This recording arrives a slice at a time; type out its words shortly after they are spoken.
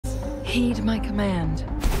Heed my command.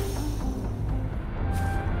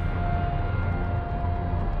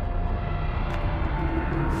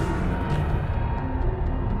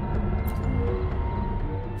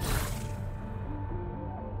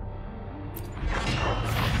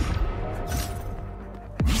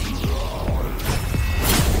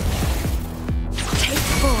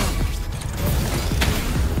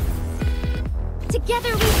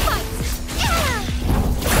 Together we fight!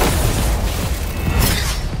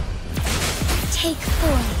 Take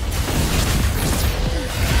form.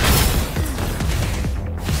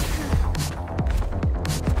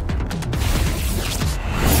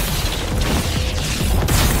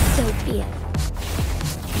 So be it.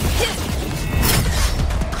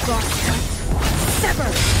 Crosscut.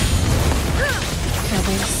 Sever!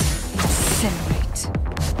 Feathers incinerate.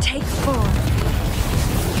 Take form.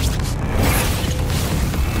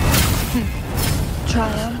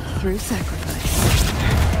 Triumph through sacrifice.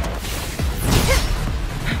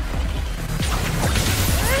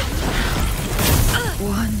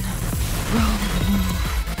 One wrong move.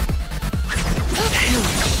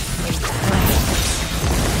 Pillage in flames.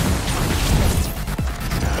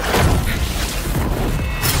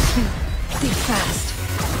 Be fast.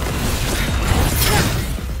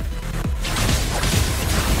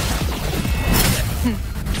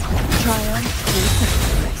 Triumph through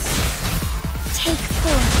sacrifice. Take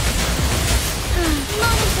form.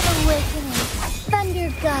 Moment of awakening. Thunder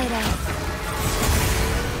guide us.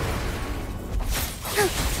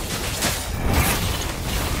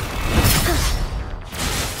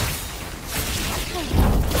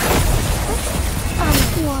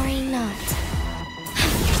 Worry not.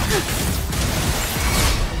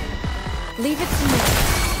 Leave it to me.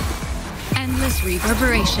 Endless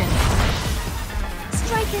reverberation.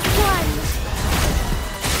 Strike as one.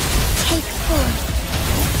 Take form.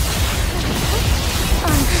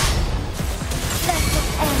 Let it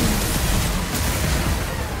end.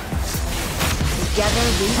 Together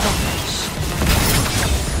we vanish.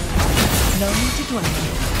 No need to dwell.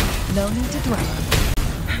 No need to dwell.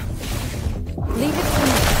 Leave it to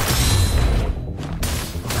me.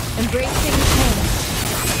 Embracing change.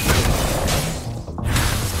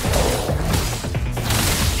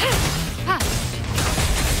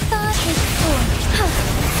 Take form.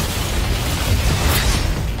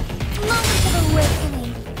 Moment of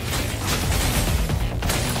awakening.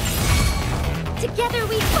 Together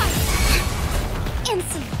we fight.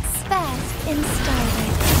 Insolence fast in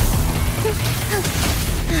starlight.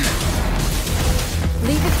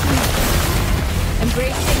 Leave it to me.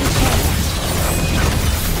 Embracing change.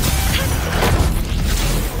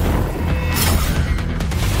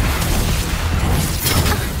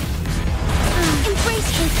 Embrace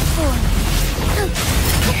take form.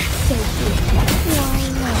 So be it. Why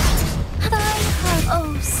not? Thy heart,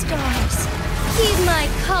 oh stars, heed my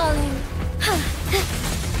calling.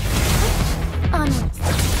 Onwards.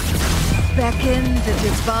 Beckon the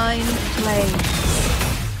divine flame.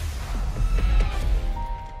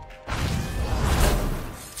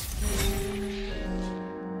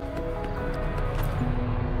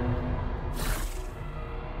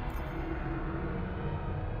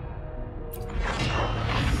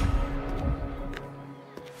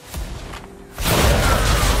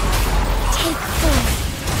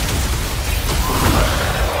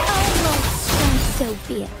 So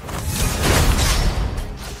be it.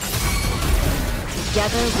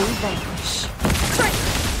 Together we vanish.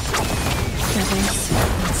 Feathers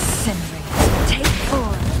incinerate. Take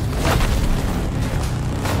form.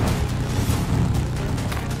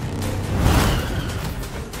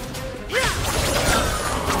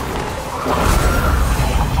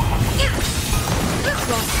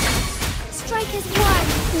 Strike as one.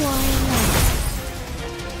 Why not?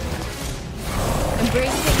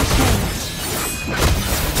 Embracing change.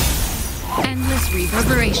 Endless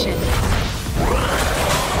reverberation.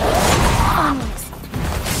 Onwards.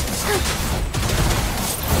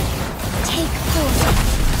 Take form.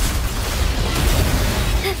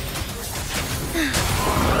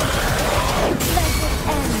 Let it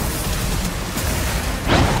end.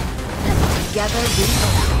 Together we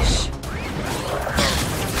vanish.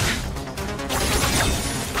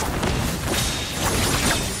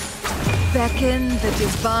 Beckon the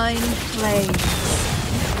divine flame.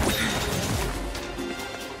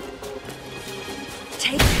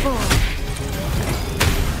 Take form.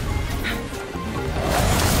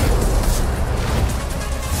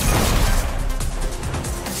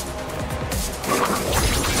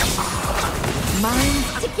 Minds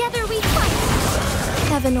Together we fight.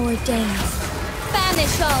 Heaven ordains.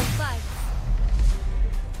 Banish all fight.